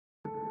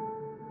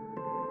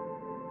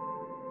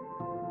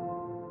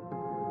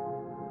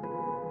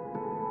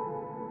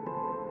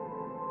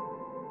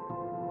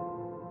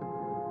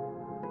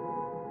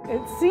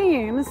It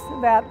seems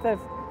that the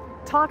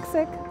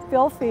toxic,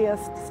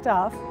 filthiest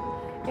stuff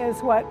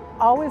is what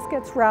always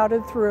gets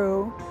routed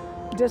through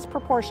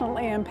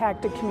disproportionately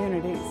impacted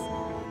communities.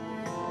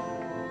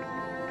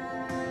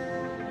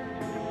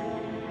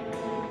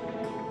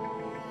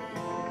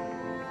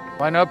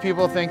 I know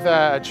people think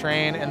that a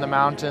train in the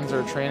mountains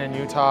or a train in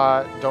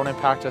Utah don't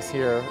impact us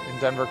here in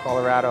Denver,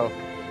 Colorado.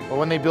 But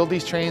when they build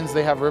these trains,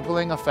 they have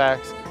rippling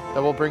effects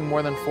that will bring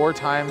more than 4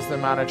 times the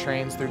amount of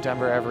trains through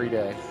Denver every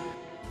day.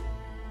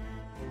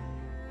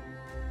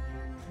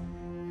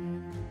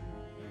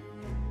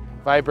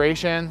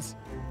 Vibrations,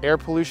 air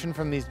pollution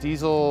from these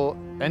diesel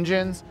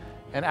engines,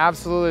 and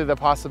absolutely the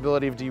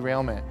possibility of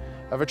derailment.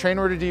 If a train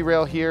were to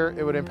derail here,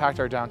 it would impact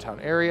our downtown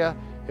area,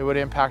 it would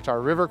impact our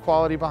river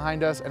quality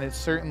behind us, and it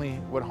certainly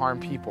would harm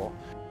people.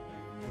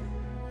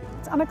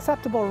 It's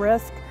unacceptable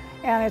risk,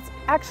 and it's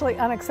actually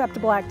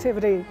unacceptable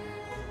activity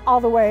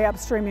all the way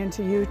upstream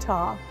into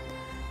Utah.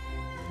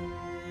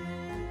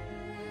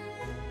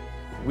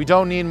 We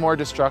don't need more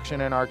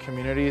destruction in our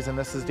communities, and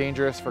this is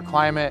dangerous for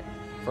climate,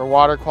 for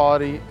water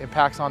quality,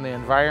 impacts on the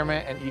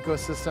environment and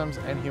ecosystems,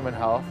 and human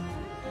health.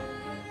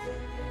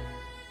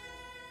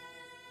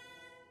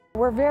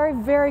 We're very,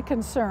 very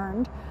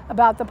concerned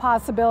about the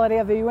possibility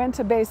of the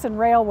Uinta Basin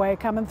Railway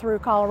coming through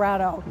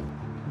Colorado.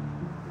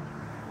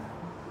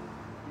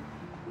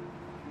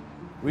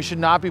 We should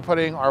not be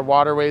putting our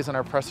waterways and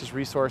our precious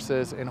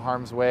resources in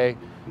harm's way.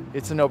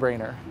 It's a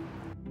no-brainer.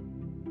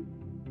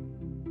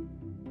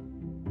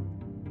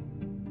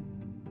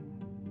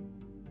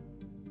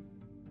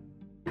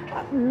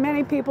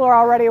 Many people are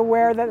already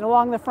aware that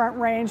along the Front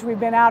Range we've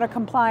been out of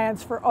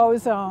compliance for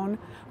ozone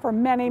for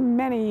many,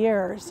 many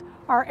years.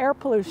 Our air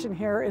pollution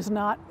here is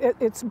not,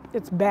 it's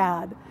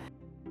bad.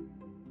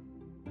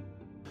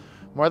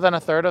 More than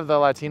 1/3 of the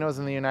Latinos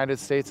in the United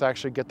States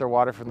actually get their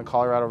water from the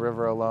Colorado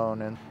River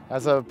alone. And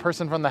as a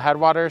person from the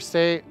headwater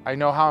state, I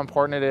know how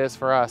important it is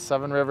for us.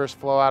 7 rivers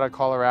flow out of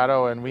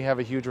Colorado, and we have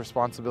a huge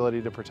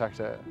responsibility to protect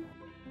it.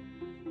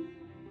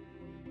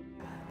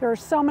 There are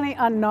so many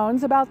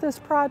unknowns about this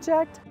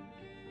project.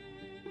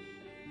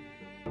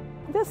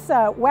 This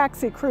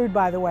waxy crude,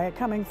 by the way,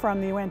 coming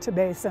from the Uinta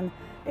Basin,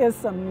 is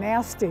some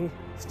nasty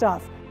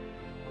stuff.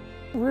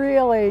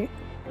 Really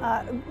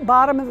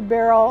bottom of the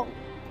barrel,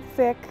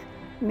 thick,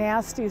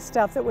 nasty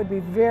stuff that would be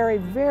very,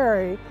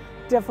 very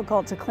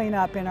difficult to clean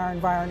up in our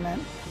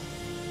environment.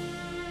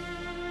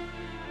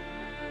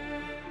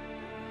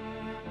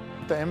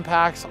 The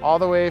impacts all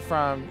the way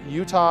from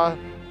Utah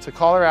to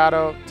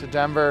Colorado to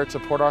Denver to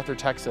Port Arthur,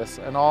 Texas,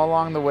 and all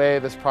along the way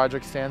this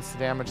project stands to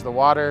damage the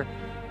water,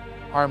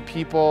 harm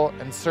people,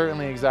 and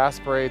certainly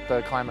exacerbate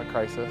the climate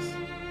crisis.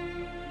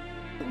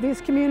 These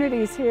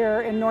communities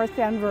here in North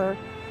Denver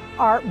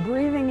are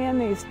breathing in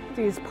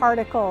these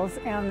particles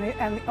and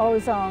the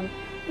ozone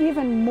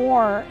even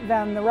more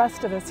than the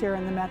rest of us here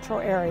in the metro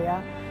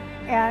area.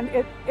 And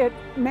it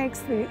makes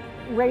the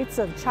rates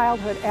of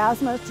childhood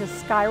asthma just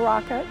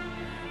skyrocket,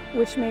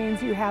 which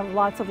means you have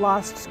lots of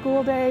lost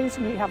school days,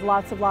 you have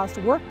lots of lost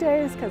work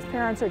days because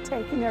parents are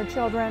taking their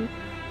children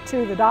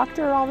to the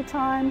doctor all the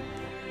time.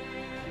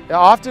 It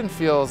often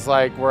feels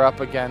like we're up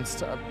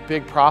against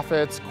big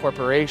profits,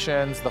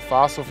 corporations, the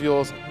fossil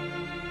fuels.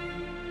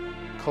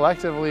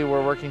 Collectively,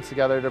 we're working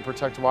together to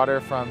protect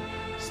water from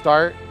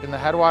start in the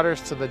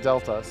headwaters to the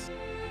deltas.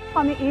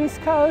 On the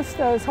East Coast,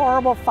 those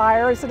horrible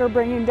fires that are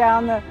bringing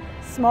down the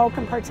smoke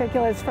and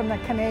particulates from the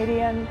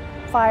Canadian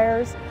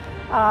fires.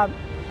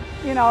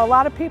 You know, a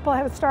lot of people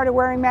have started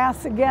wearing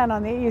masks again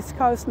on the East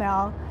Coast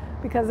now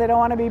because they don't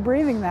want to be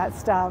breathing that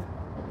stuff.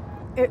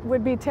 It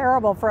would be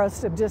terrible for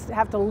us to just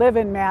have to live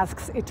in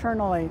masks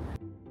eternally.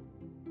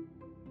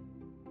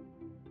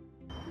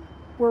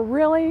 We're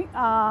really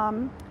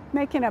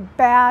making a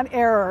bad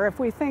error if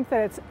we think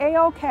that it's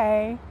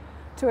a-okay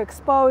to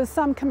expose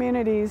some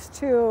communities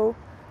to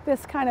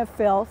this kind of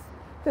filth,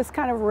 this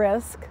kind of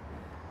risk,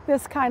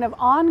 this kind of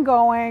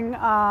ongoing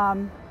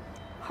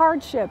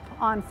hardship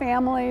on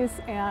families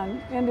and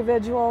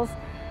individuals,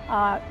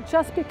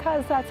 just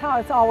because that's how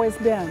it's always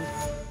been.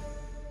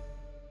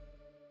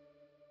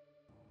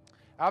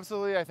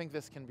 Absolutely, I think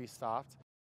this can be stopped.